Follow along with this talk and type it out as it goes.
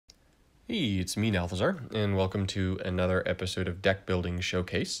Hey, it's me, Nalthazar, and welcome to another episode of Deck Building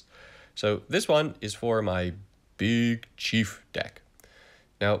Showcase. So this one is for my Big Chief deck.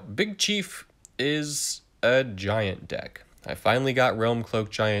 Now, Big Chief is a giant deck. I finally got Realm Cloak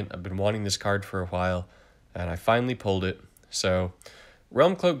Giant. I've been wanting this card for a while, and I finally pulled it. So,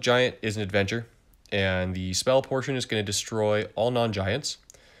 Realm Cloak Giant is an adventure, and the spell portion is going to destroy all non-giants,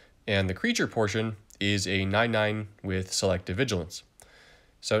 and the creature portion is a 9/9 with Selective Vigilance.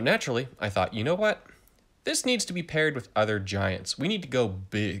 So naturally, I thought, you know what? This needs to be paired with other giants. We need to go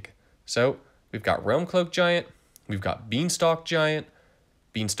big. So we've got Realm Cloak Giant, we've got Beanstalk Giant.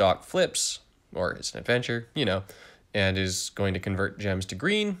 Beanstalk flips, or it's an adventure, and is going to convert gems to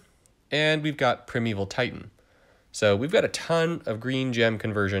green. And we've got Primeval Titan. So we've got a ton of green gem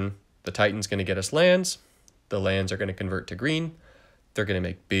conversion. The Titan's going to get us lands. The lands are going to convert to green. They're going to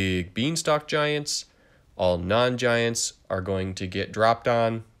make big Beanstalk Giants. All non-giants are going to get dropped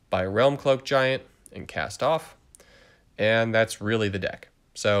on by Realm Cloak Giant and cast off. And that's really the deck.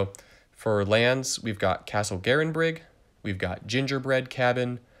 So for lands, we've got Castle Garenbrig, we've got Gingerbread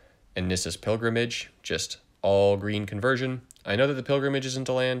Cabin, and Nissa's Pilgrimage, just all green conversion. I know that the Pilgrimage isn't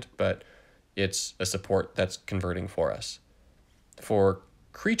a land, but it's a support that's converting for us. For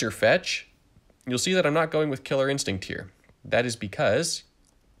creature fetch, you'll see that I'm not going with Killer Instinct here. That is because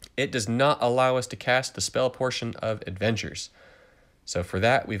it does not allow us to cast the spell portion of Adventures. So for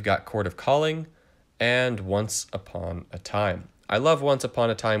that, we've got Court of Calling and Once Upon a Time. I love Once Upon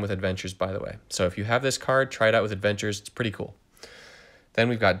a Time with Adventures, by the way. So if you have this card, try it out with Adventures. It's pretty cool. Then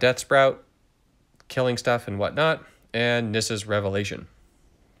we've got Death Sprout, killing stuff and whatnot, and Nissa's Revelation.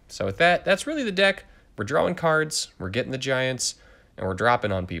 So with that, that's really the deck. We're drawing cards, we're getting the giants, and we're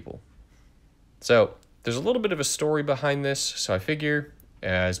dropping on people. So there's a little bit of a story behind this, so I figure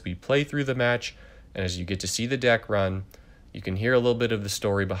as we play through the match and as you get to see the deck run, you can hear a little bit of the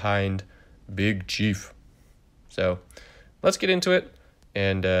story behind Big Chief. So let's get into it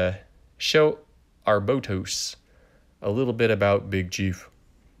and show our Botos a little bit about Big Chief.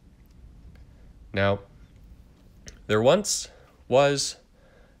 Now, there once was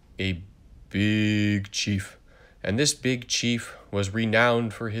a big chief, and this big chief was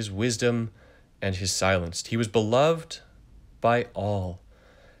renowned for his wisdom and his silence. He was beloved by all.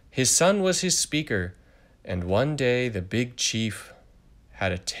 His son was his speaker, and one day the big chief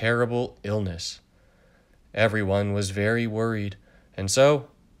had a terrible illness. Everyone was very worried, and so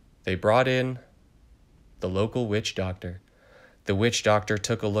they brought in the local witch doctor. The witch doctor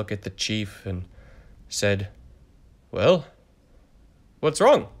took a look at the chief and said, "Well, what's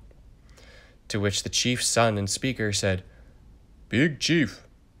wrong?" To which the chief's son and speaker said, "Big Chief,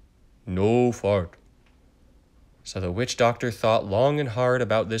 no fart." So the witch doctor thought long and hard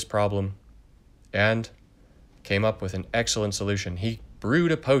about this problem and came up with an excellent solution. He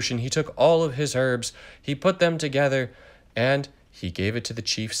brewed a potion. He took all of his herbs, he put them together, and he gave it to the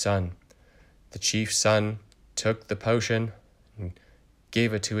chief's son. The chief's son took the potion and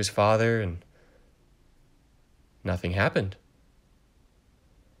gave it to his father, and nothing happened.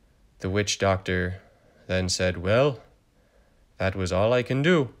 The witch doctor then said, "Well, that was all I can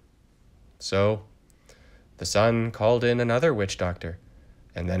do." So the son called in another witch doctor,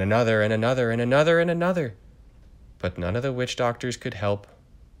 and then another, and another, and another, and another. But none of the witch doctors could help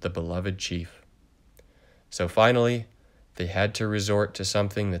the beloved chief. So finally, they had to resort to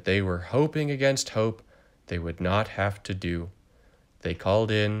something that they were hoping against hope they would not have to do. They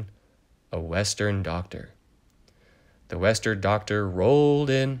called in a Western doctor. The Western doctor rolled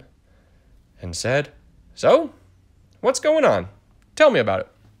in and said, "So, what's going on? Tell me about it."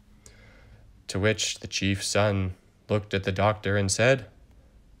 To which the chief's son looked at the doctor and said,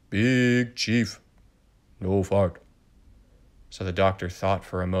 "Big Chief, no fart." So the doctor thought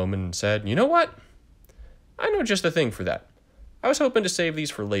for a moment and said, "You know what? I know just the thing for that. I was hoping to save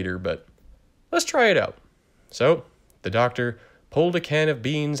these for later, but let's try it out." So the doctor pulled a can of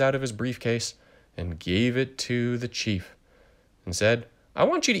beans out of his briefcase and gave it to the chief and said, "I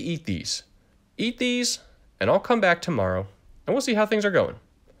want you to eat these. Eat these, and I'll come back tomorrow, and we'll see how things are going."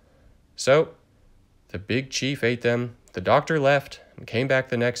 So the big chief ate them. The doctor left and came back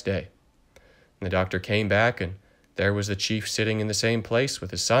the next day. And the doctor came back, and there was the chief sitting in the same place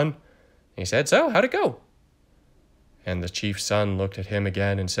with his son. And he said, "So, how'd it go?" And the chief's son looked at him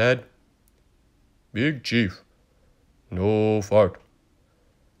again and said, "Big Chief, no fart."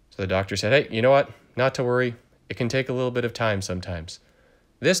 So the doctor said, "Hey, you know what? Not to worry. It can take a little bit of time sometimes.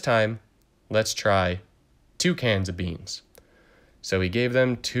 This time, let's try 2 cans of beans." So he gave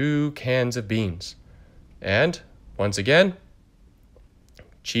them 2 cans of beans. And once again,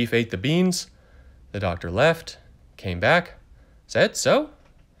 Chief ate the beans. The doctor left, came back, said, "So,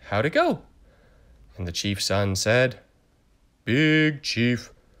 how'd it go? And the chief's son said, Big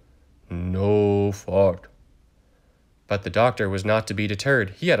Chief, no fart. But the doctor was not to be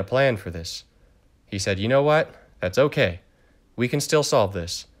deterred. He had a plan for this. He said, you know what? That's okay. We can still solve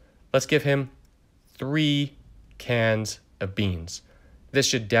this. Let's give him 3 cans of beans. This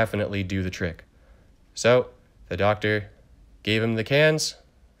should definitely do the trick. So the doctor gave him the cans.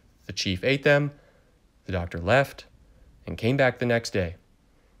 The chief ate them. The doctor left and came back the next day.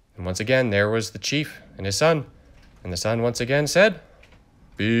 And once again, there was the chief and his son. And the son once again said,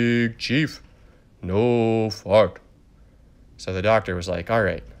 Big Chief, no fart. So the doctor was like, all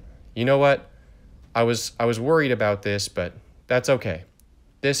right, you know what? I was worried about this, but that's okay.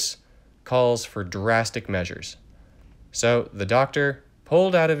 This calls for drastic measures. So the doctor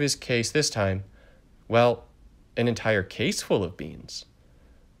pulled out of his case this time, well, an entire case full of beans.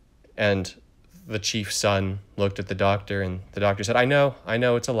 And the chief's son looked at the doctor, and the doctor said, I know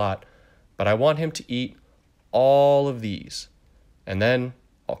it's a lot, but I want him to eat all of these. And then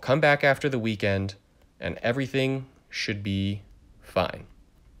I'll come back after the weekend, and everything should be fine.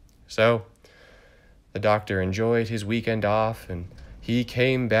 So the doctor enjoyed his weekend off, and he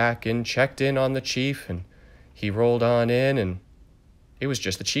came back and checked in on the chief, and he rolled on in, and it was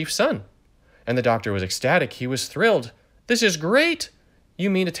just the chief's son. And the doctor was ecstatic. He was thrilled. This is great. You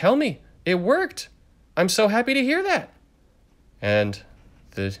mean to tell me it worked? I'm so happy to hear that. And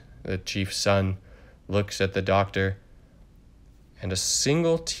the chief's son looks at the doctor, and a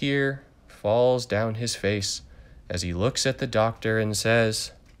single tear falls down his face as he looks at the doctor and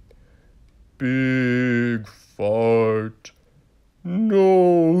says, Big fart,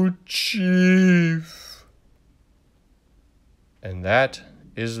 no chief. And that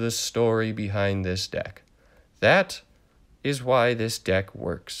is the story behind this deck. That is why this deck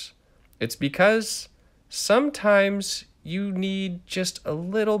works. It's because sometimes you need just a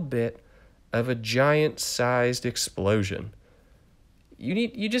little bit of a giant-sized explosion.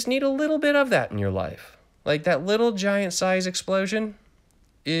 You just need a little bit of that in your life. Like that little giant-sized explosion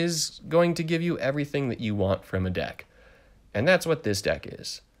is going to give you everything that you want from a deck. And that's what this deck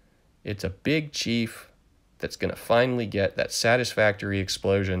is. It's a big chief that's going to finally get that satisfactory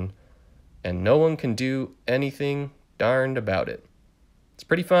explosion, and no one can do anything darned about it. It's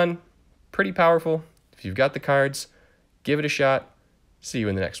pretty fun, pretty powerful. If you've got the cards, give it a shot. See you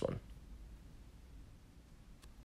in the next one.